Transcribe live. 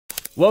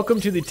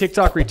Welcome to the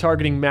TikTok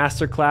retargeting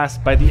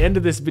masterclass. By the end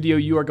of this video,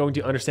 you are going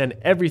to understand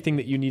everything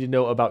that you need to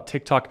know about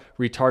TikTok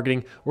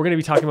retargeting. We're going to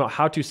be talking about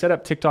how to set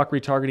up TikTok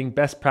retargeting,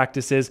 best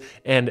practices,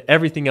 and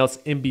everything else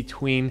in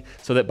between,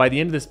 so that by the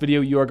end of this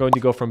video, you are going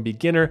to go from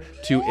beginner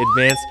to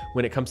advanced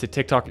when it comes to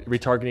TikTok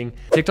retargeting.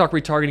 TikTok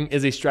retargeting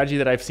is a strategy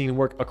that I've seen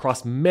work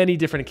across many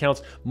different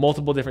accounts,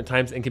 multiple different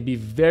times, and can be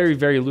very,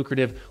 very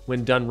lucrative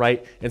when done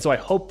right. And so I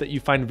hope that you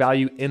find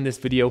value in this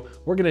video.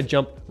 We're going to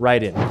jump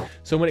right in.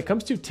 So when it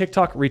comes to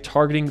TikTok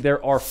retargeting,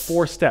 there are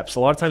 4 steps. A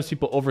lot of times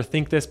people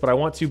overthink this, but I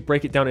want to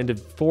break it down into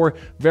 4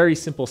 very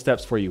simple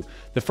steps for you.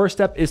 The first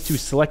step is to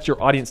select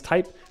your audience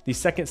type. The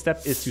second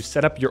step is to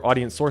set up your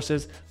audience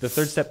sources. The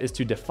third step is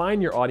to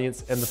define your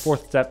audience. And the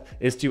fourth step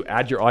is to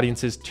add your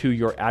audiences to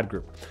your ad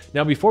group.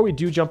 Now, before we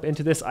do jump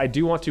into this, I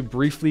do want to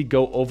briefly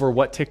go over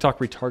what TikTok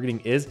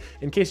retargeting is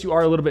in case you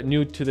are a little bit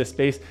new to this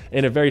space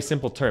in a very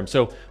simple term.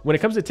 So when it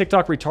comes to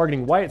TikTok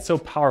retargeting, why it's so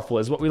powerful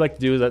is what we like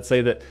to do is, let's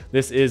say that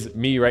this is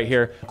me right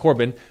here,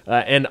 Corbin,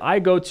 and I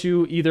go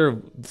to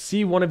either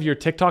see one of your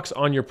TikToks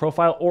on your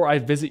profile or I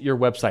visit your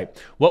website.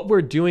 What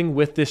we're doing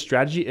with this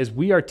strategy is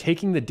we are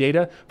taking the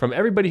data from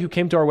everybody who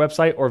came to our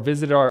website or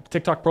visited our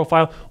TikTok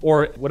profile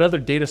or what other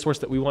data source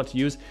that we want to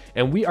use,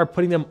 and we are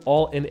putting them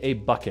all in a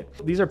bucket.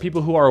 These are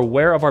people who are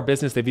aware of our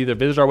business. They've either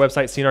visited our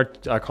website, seen our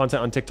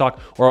content on TikTok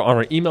or on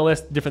our email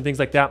list, different things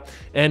like that.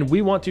 And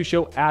we want to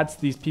show ads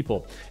to these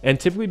people. And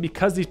typically,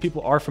 because these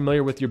people are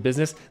familiar with your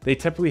business, they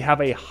typically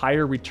have a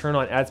higher return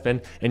on ad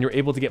spend, and you're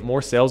able to get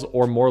more sales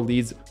or more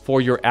leads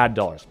for your ad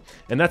dollars.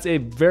 And that's a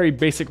very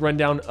basic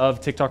rundown of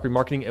TikTok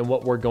remarketing and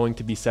what we're going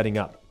to be setting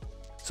up.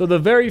 So the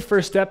very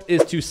first step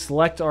is to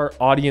select our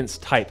audience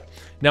type.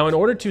 Now, in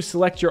order to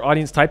select your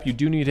audience type, you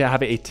do need to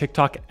have a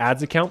TikTok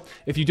ads account.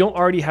 If you don't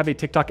already have a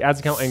TikTok ads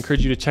account, I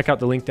encourage you to check out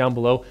the link down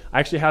below. I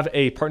actually have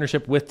a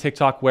partnership with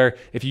TikTok where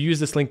if you use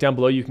this link down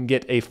below, you can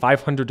get a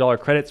 $500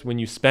 credits when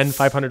you spend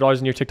 $500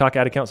 in your TikTok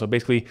ad account. So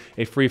basically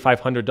a free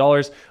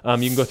 $500.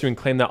 You can go through and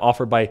claim that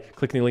offer by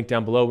clicking the link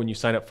down below when you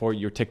sign up for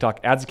your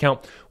TikTok ads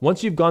account.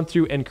 Once you've gone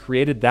through and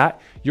created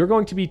that, you're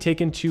going to be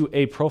taken to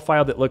a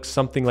profile that looks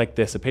something like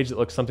this, a page that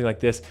looks something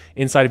like this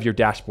inside of your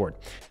dashboard.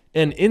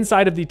 And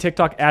inside of the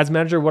TikTok Ads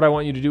Manager, what I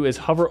want you to do is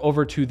hover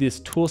over to this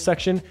tool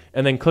section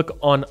and then click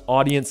on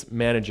Audience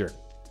Manager.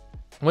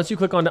 Once you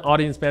click on the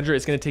Audience Manager,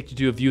 it's going to take you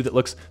to a view that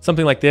looks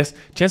something like this.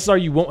 Chances are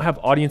you won't have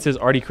audiences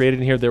already created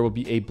in here. There will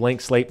be a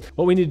blank slate.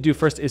 What we need to do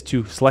first is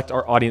to select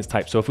our audience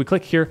type. So if we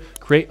click here,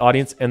 Create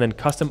Audience, and then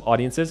Custom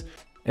Audiences,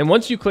 and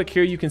once you click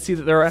here, you can see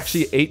that there are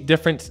actually 8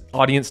 different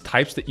audience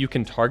types that you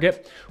can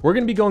target. We're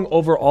going to be going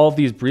over all of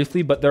these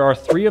briefly, but there are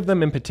 3 of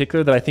them in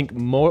particular that I think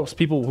most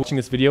people watching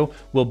this video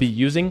will be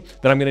using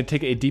that I'm going to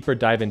take a deeper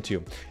dive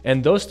into.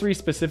 And those 3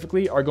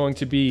 specifically are going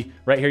to be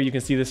right here. You can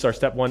see this is our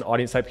step 1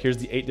 audience type. Here's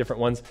the 8 different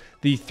ones.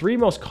 The 3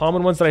 most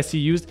common ones that I see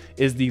used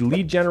is the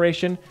lead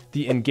generation,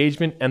 the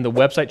engagement, and the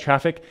website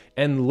traffic.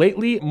 And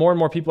lately, more and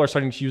more people are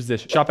starting to use this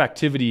shop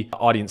activity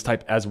audience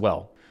type as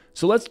well.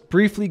 So let's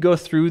briefly go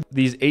through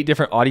these 8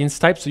 different audience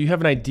types so you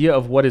have an idea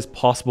of what is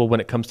possible when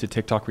it comes to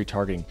TikTok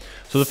retargeting.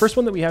 So the first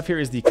one that we have here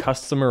is the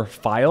customer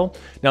file.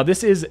 Now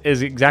this is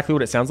exactly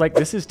what it sounds like.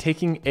 This is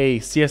taking a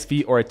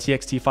CSV or a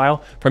TXT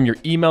file from your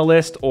email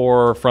list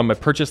or from a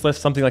purchase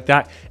list, something like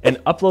that, and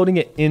uploading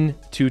it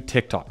into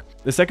TikTok.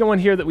 The second one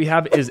here that we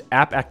have is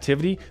app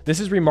activity. This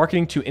is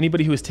remarketing to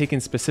anybody who has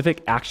taken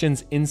specific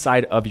actions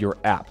inside of your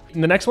app.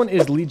 And the next one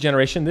is lead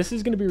generation. This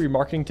is going to be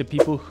remarketing to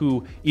people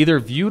who either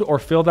viewed or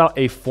filled out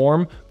a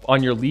form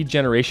on your lead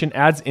generation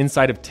ads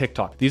inside of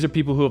TikTok. These are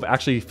people who have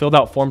actually filled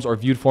out forms or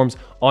viewed forms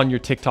on your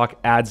TikTok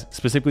ads,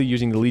 specifically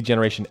using the lead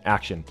generation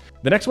action.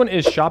 The next one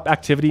is shop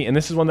activity. And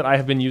this is one that I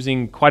have been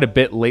using quite a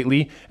bit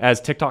lately as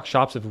TikTok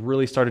shops have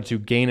really started to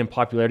gain in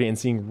popularity and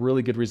seeing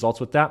really good results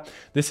with that.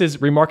 This is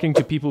remarketing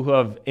to people who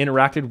have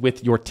interacted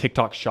with your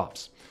TikTok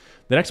shops.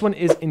 The next one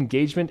is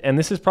engagement, and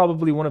this is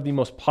probably one of the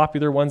most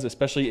popular ones,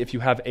 especially if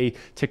you have a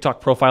TikTok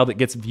profile that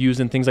gets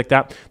views and things like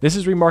that. This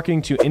is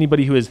remarketing to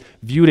anybody who has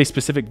viewed a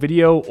specific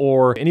video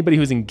or anybody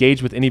who's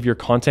engaged with any of your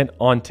content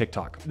on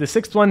TikTok. The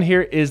 6th one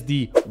here is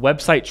the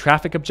website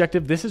traffic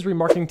objective. This is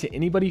remarketing to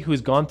anybody who has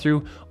gone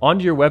through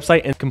onto your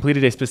website and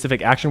completed a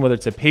specific action, whether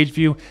it's a page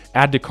view,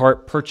 add to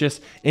cart,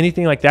 purchase,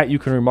 anything like that, you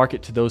can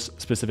remarket to those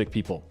specific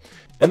people.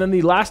 And then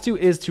the last 2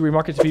 is to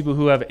remarket to people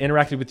who have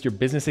interacted with your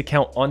business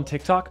account on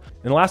TikTok.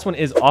 And the last one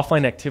is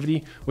offline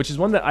activity, which is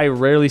one that I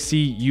rarely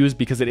see used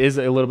because it is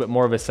a little bit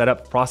more of a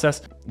setup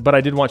process, but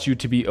I did want you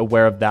to be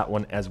aware of that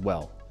one as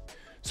well.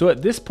 So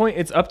at this point,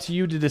 it's up to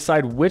you to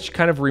decide which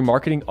kind of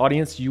remarketing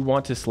audience you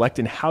want to select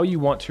and how you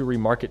want to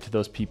remarket to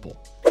those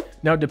people.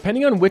 Now,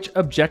 depending on which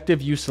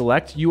objective you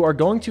select, you are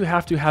going to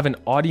have an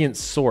audience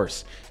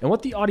source. And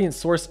what the audience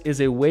source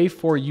is a way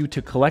for you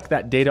to collect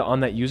that data on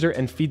that user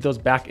and feed those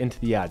back into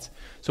the ads.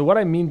 So what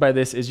I mean by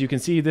this is you can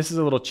see this is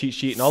a little cheat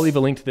sheet, and I'll leave a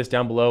link to this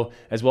down below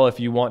as well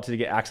if you want to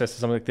get access to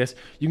something like this.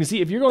 You can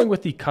see if you're going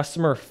with the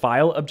customer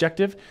file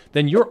objective,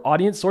 then your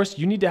audience source,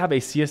 you need to have a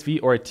CSV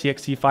or a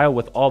TXT file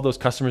with all those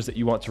customers that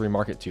you want to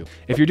remarket to.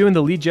 If you're doing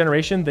the lead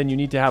generation, then you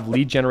need to have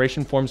lead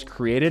generation forms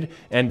created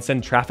and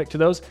send traffic to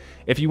those.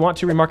 If you want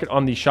to remarket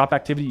on the shop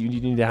activity,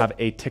 you need to have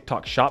a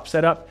TikTok shop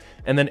set up.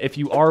 And then if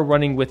you are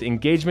running with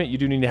engagement, you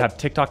do need to have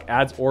TikTok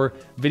ads or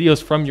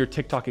videos from your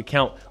TikTok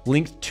account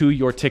linked to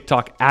your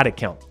TikTok ad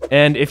account.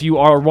 And if you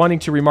are wanting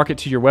to remarket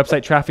to your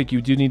website traffic,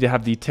 you do need to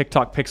have the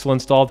TikTok pixel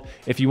installed.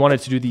 If you wanted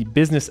to do the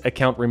business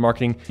account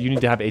remarketing, you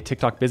need to have a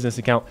TikTok business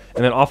account,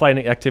 and then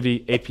offline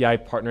activity,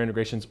 API, partner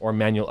integrations, or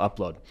manual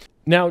upload.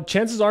 Now,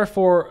 chances are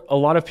for a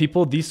lot of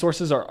people, these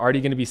sources are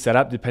already going to be set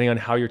up depending on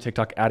how your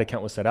TikTok ad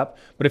account was set up.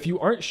 But if you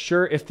aren't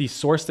sure if the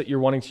source that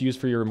you're wanting to use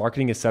for your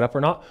marketing is set up or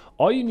not,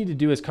 all you need to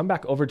do is come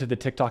back over to the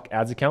TikTok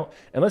ads account.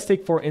 And let's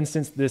take, for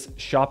instance, this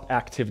shop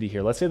activity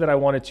here. Let's say that I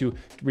wanted to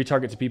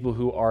retarget to people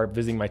who are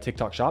visiting my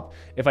TikTok shop.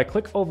 If I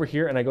click over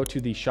here and I go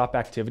to the shop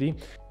activity,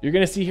 you're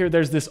going to see here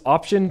there's this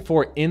option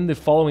for in the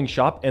following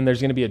shop, and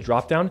there's going to be a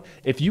drop down.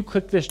 If you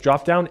click this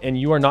drop down and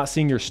you are not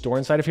seeing your store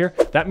inside of here,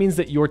 that means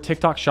that your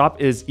TikTok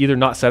shop is either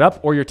not set up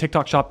or your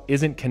TikTok shop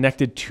isn't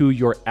connected to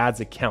your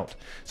ads account.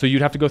 So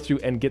you'd have to go through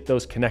and get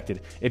those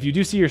connected. If you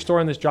do see your store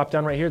in this drop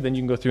down right here, then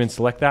you can go through and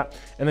select that.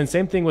 And then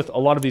same thing with a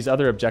lot of these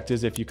other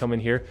objectives. If you come in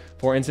here,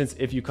 for instance,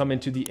 if you come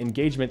into the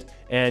engagement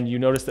and you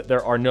notice that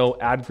there are no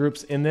ad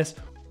groups in this,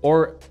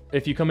 or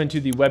if you come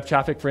into the web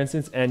traffic, for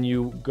instance, and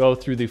you go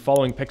through the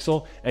following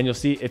pixel, and you'll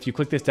see if you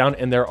click this down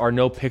and there are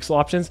no pixel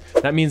options,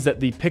 that means that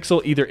the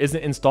pixel either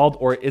isn't installed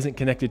or isn't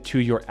connected to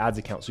your ads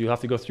account. So you'll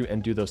have to go through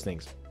and do those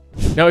things.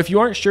 Now, if you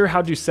aren't sure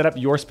how to set up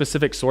your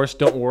specific source,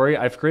 don't worry.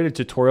 I've created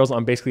tutorials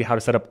on basically how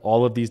to set up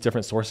all of these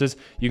different sources.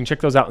 You can check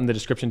those out in the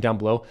description down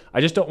below. I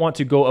just don't want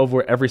to go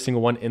over every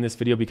single one in this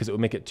video because it would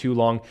make it too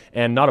long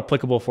and not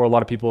applicable for a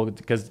lot of people,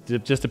 because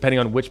just depending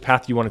on which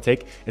path you want to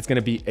take, it's going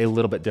to be a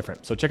little bit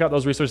different. So check out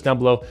those resources down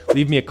below.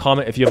 Leave me a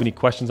comment if you have any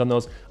questions on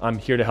those. I'm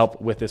here to help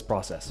with this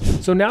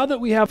process. So now that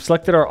we have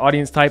selected our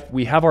audience type,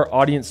 we have our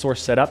audience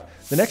source set up.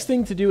 The next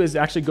thing to do is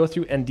actually go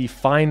through and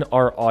define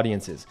our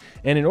audiences.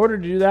 And in order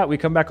to do that, we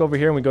come back over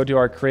here and we go to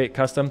our create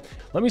custom.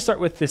 Let me start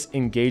with this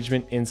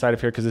engagement inside of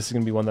here, because this is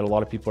going to be one that a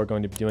lot of people are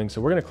going to be doing. So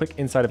we're going to click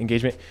inside of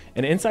engagement,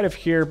 and inside of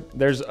here,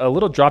 there's a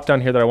little drop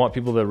down here that I want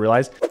people to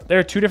realize. There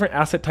are two different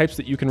asset types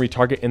that you can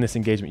retarget in this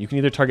engagement. You can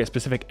either target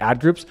specific ad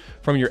groups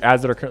from your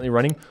ads that are currently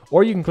running,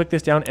 or you can click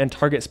this down and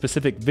target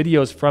specific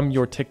videos from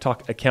your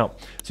TikTok account.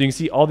 So you can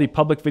see all the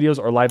public videos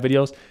or live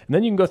videos, and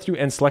then you can go through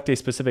and select a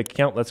specific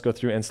account. Let's go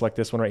through and select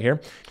this one right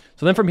here.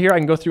 So then from here, I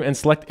can go through and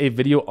select a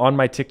video on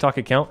my TikTok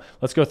account.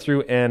 Let's go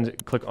through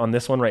and click on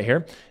this one right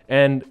here.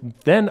 And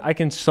then I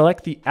can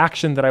select the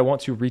action that I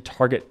want to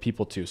retarget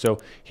people to. So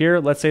here,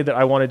 let's say that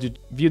I wanted to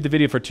view the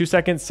video for 2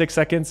 seconds, 6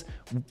 seconds,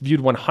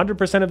 viewed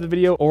 100% of the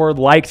video, or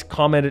liked,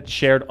 commented,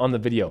 shared on the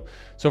video.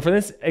 So for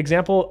this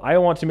example, I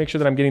want to make sure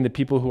that I'm getting the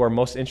people who are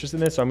most interested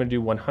in this. So I'm going to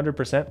do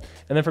 100%.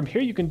 And then from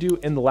here, you can do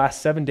in the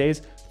last 7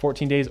 days,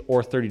 14 days,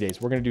 or 30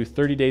 days. We're going to do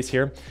 30 days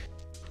here.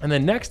 And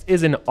then next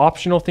is an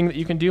optional thing that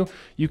you can do.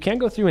 You can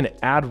go through and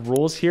add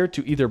rules here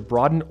to either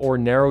broaden or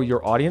narrow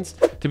your audience.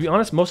 To be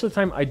honest, most of the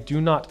time I do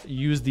not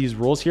use these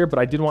rules here, but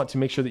I did want to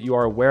make sure that you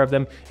are aware of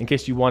them in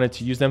case you wanted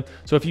to use them.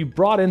 So if you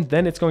broaden,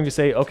 then it's going to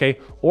say, okay,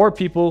 or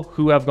people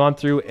who have gone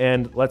through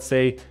and let's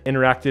say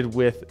interacted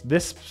with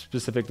this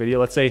specific video.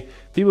 Let's say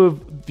people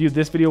who've viewed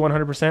this video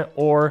 100%,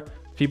 or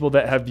people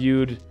that have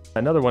viewed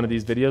another one of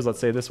these videos, let's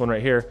say this one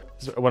right here,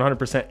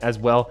 100% as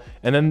well.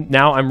 And then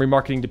now I'm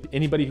remarketing to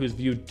anybody who's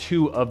viewed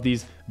 2 of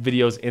these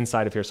videos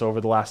inside of here, so over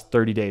the last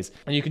 30 days.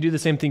 And you can do the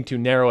same thing to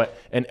narrow it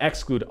and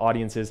exclude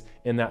audiences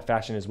in that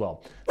fashion as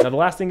well. Now, the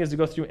last thing is to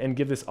go through and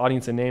give this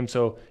audience a name.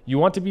 So you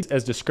want to be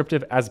as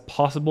descriptive as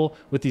possible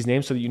with these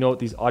names so that you know what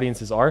these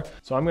audiences are.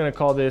 So I'm going to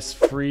call this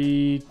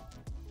free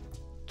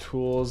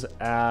tools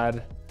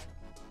ad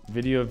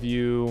video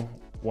view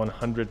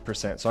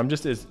 100%. So I'm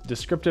just as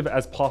descriptive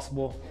as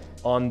possible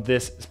on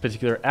this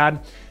particular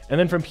ad. And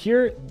then from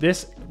here,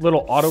 this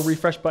little auto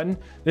refresh button,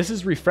 this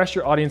is refresh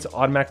your audience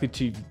automatically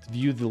to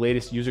view the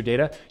latest user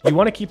data. You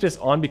want to keep this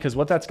on because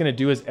what that's going to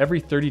do is every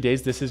 30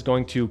 days, this is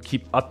going to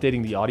keep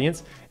updating the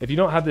audience. If you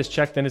don't have this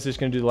checked, then it's just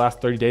going to do the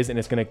last 30 days and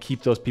it's going to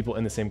keep those people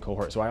in the same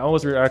cohort. So I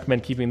always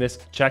recommend keeping this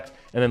checked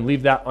and then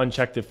leave that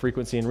unchecked if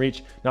frequency and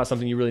reach, not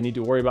something you really need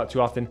to worry about too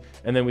often.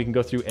 And then we can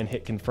go through and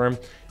hit confirm.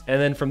 And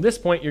then from this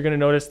point, you're going to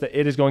notice that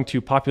it is going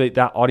to populate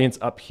that audience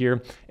up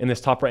here in this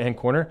top right-hand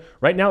corner.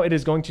 Right now, it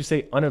is going to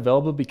say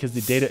unavailable because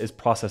the data is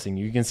processing.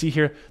 You can see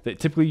here that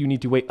typically you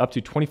need to wait up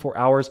to 24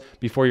 hours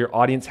before your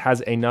audience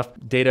has enough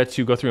data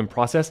to go through and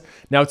process.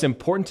 Now, it's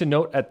important to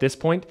note at this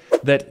point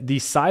that the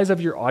size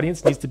of your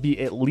audience needs to be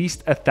at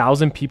least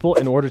 1,000 people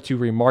in order to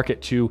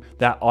remarket to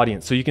that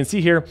audience. So you can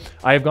see here,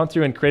 I have gone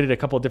through and created a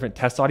couple of different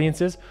test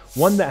audiences,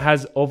 one that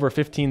has over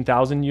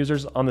 15,000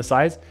 users on the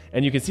size,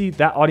 and you can see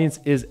that audience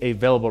is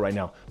available right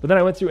now. But then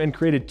I went through and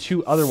created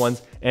 2 other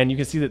ones, And you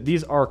can see that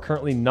these are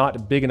currently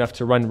not big enough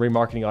to run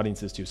remarketing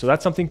audiences to. So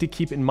that's something to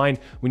keep in mind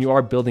when you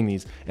are building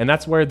these. And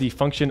that's where the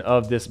function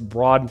of this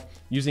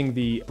using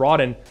the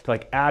broaden to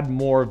like add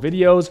more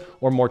videos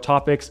or more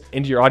topics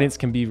into your audience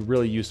can be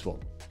really useful.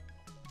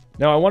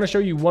 Now I want to show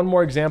you one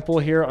more example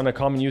here on a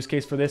common use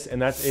case for this, and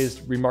that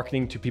is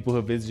remarketing to people who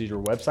have visited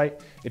your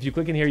website. If you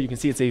click in here, you can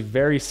see it's a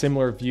very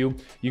similar view.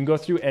 You can go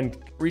through and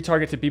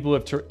retarget to people who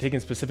have taken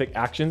specific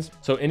actions.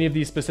 So any of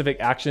these specific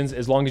actions,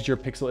 as long as your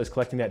pixel is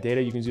collecting that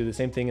data, you can do the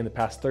same thing in the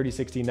past 30,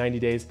 60, 90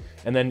 days.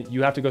 And then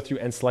you have to go through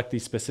and select the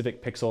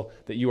specific pixel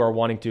that you are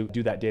wanting to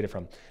do that data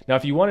from. Now,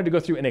 if you wanted to go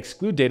through and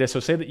exclude data, so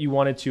say that you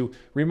wanted to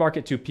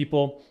remarket to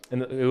people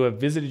who have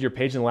visited your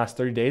page in the last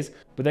 30 days,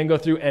 but then go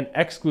through and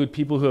exclude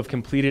people who have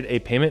completed a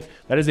payment.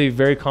 That is a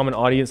very common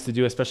audience to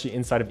do, especially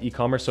inside of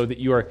e-commerce, so that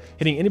you are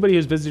hitting anybody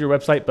who's visited your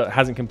website but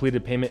hasn't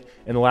completed payment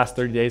in the last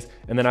 30 days.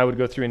 And then I would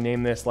go through and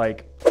name this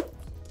like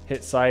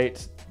hit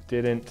site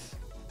didn't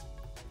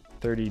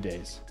 30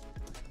 days,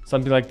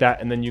 something like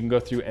that. And then you can go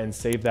through and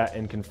save that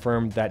and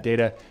confirm that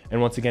data. And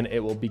once again, it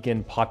will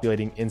begin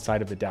populating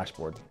inside of the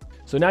dashboard.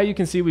 So now you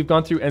can see we've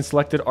gone through and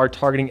selected our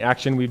targeting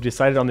action. We've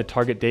decided on the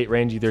target date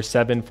range, either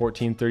 7,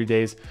 14, 30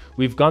 days.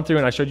 We've gone through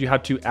and I showed you how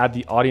to add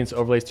the audience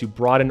overlays to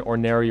broaden or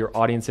narrow your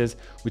audiences.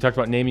 We talked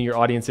about naming your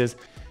audiences.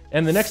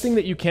 And the next thing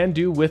that you can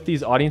do with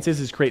these audiences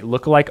is create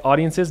lookalike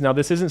audiences. Now,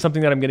 this isn't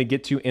something that I'm going to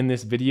get to in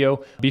this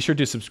video. Be sure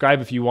to subscribe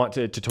if you want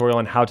a tutorial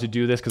on how to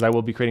do this, because I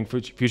will be creating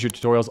future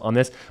tutorials on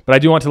this. But I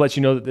do want to let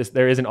you know that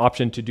there is an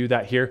option to do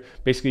that here.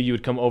 Basically, you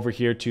would come over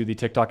here to the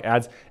TikTok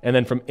ads, and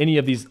then from any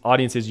of these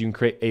audiences, you can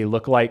create a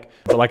lookalike.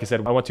 But like I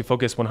said, I want to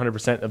focus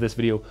 100% of this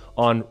video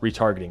on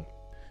retargeting.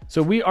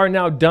 So we are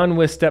now done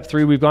with step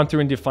 3. We've gone through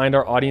and defined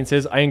our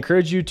audiences. I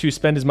encourage you to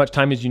spend as much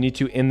time as you need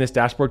to in this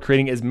dashboard,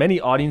 creating as many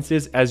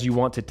audiences as you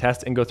want to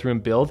test and go through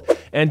and build.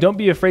 And don't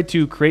be afraid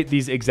to create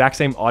these exact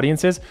same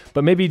audiences,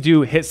 but maybe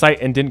do hit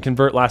site and didn't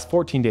convert last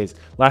 14 days,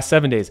 last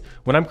 7 days.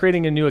 When I'm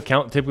creating a new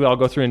account, typically I'll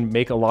go through and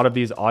make a lot of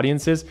these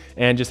audiences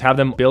and just have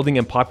them building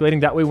and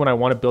populating. That way, when I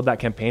want to build that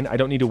campaign, I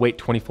don't need to wait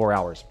 24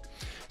 hours.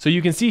 So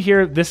you can see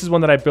here, this is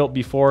one that I built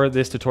before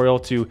this tutorial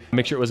to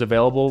make sure it was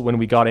available when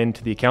we got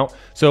into the account.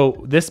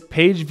 So this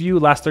page view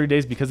last 30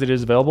 days, because it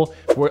is available,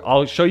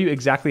 I'll show you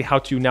exactly how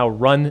to now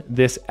run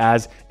this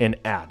as an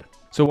ad.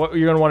 So what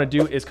you're gonna wanna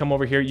do is come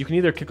over here. You can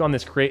either click on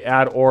this create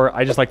ad, or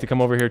I just like to come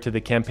over here to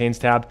the campaigns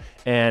tab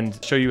and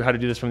show you how to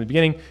do this from the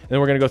beginning. And then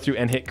we're gonna go through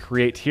and hit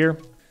create here.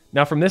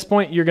 Now from this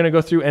point, you're gonna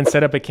go through and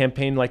set up a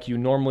campaign like you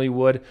normally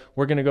would.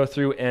 We're gonna go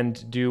through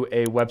and do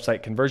a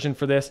website conversion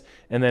for this.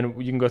 And then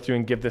you can go through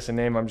and give this a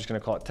name. I'm just gonna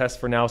call it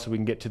test for now, so we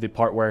can get to the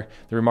part where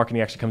the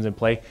remarketing actually comes in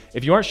play.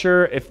 If you aren't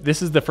sure if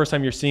this is the first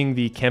time you're seeing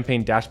the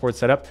campaign dashboard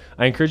setup,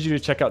 I encourage you to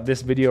check out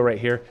this video right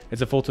here.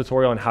 It's a full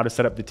tutorial on how to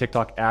set up the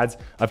TikTok ads.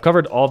 I've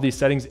covered all these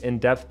settings in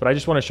depth, but I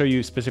just wanna show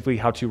you specifically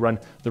how to run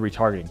the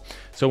retargeting.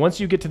 So once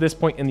you get to this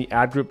point in the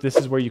ad group, this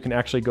is where you can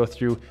actually go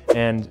through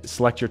and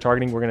select your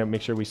targeting. We're gonna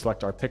make sure we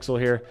select our pixel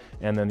here,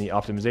 and then the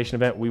optimization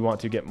event. We want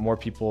to get more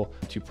people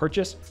to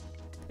purchase.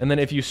 And then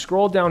if you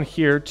scroll down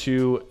here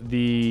to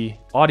the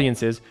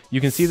audiences, you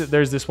can see that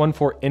there's this one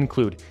for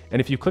include. And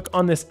if you click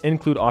on this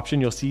include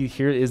option, you'll see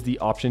here is the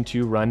option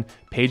to run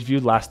page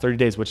viewed last 30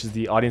 days, which is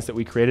the audience that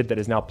we created that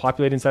is now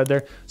populated inside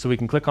there. So we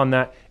can click on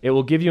that. It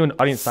will give you an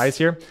audience size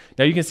here.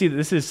 Now you can see that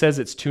this says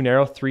it's too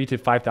narrow, 3 to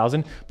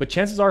 5,000, but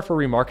chances are for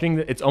remarketing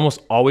that it's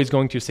almost always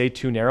going to say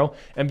too narrow.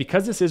 And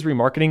because this is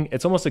remarketing,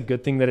 it's almost a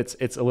good thing that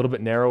it's a little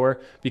bit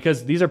narrower,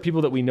 because these are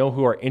people that we know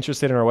who are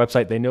interested in our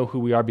website. They know who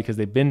we are because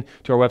they've been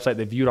to our website,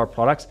 they've viewed our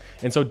products.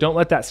 And so don't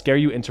let that scare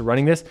you into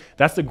running this.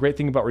 That's the great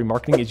thing about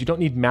remarketing, is you don't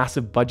need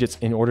massive budgets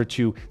in order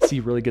to see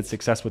really good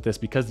success with this,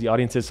 because the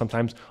audiences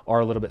sometimes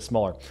are a little bit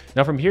smaller.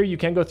 Now from here, you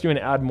can go through and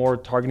add more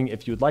targeting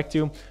if you would like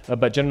to,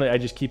 but generally I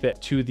just keep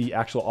it to the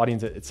actual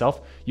audience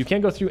itself. You can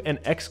go through and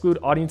exclude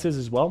audiences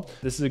as well.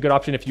 This is a good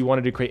option if you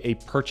wanted to create a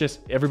purchase.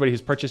 Everybody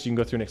who's purchased, you can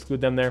go through and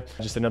exclude them there.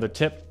 Just another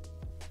tip.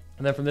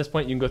 And then from this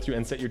point, you can go through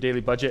and set your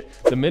daily budget.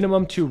 The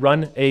minimum to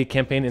run a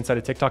campaign inside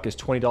of TikTok is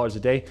 $20 a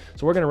day.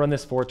 So we're gonna run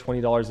this for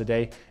 $20 a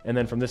day. And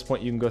then from this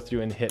point, you can go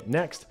through and hit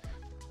next.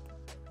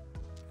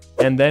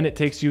 And then it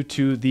takes you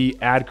to the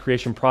ad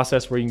creation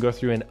process, where you can go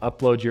through and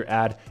upload your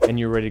ad and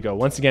you're ready to go.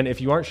 Once again,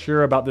 if you aren't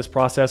sure about this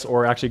process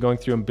or actually going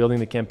through and building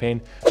the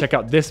campaign, check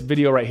out this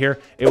video right here.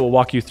 It will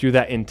walk you through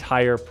that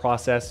entire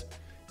process.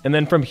 And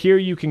then from here,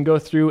 you can go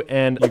through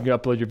and you can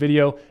upload your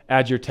video,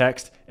 add your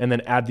text, and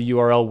then add the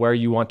URL where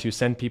you want to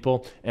send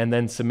people, and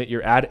then submit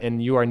your ad.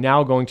 And you are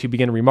now going to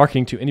begin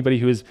remarketing to anybody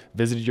who has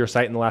visited your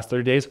site in the last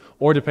 30 days,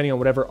 or depending on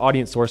whatever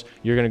audience source,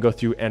 you're gonna go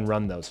through and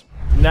run those.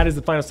 And that is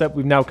the final step.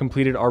 We've now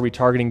completed our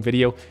retargeting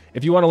video.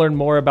 If you wanna learn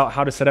more about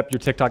how to set up your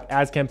TikTok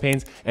ads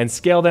campaigns and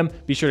scale them,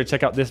 be sure to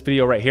check out this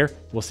video right here.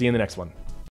 We'll see you in the next one.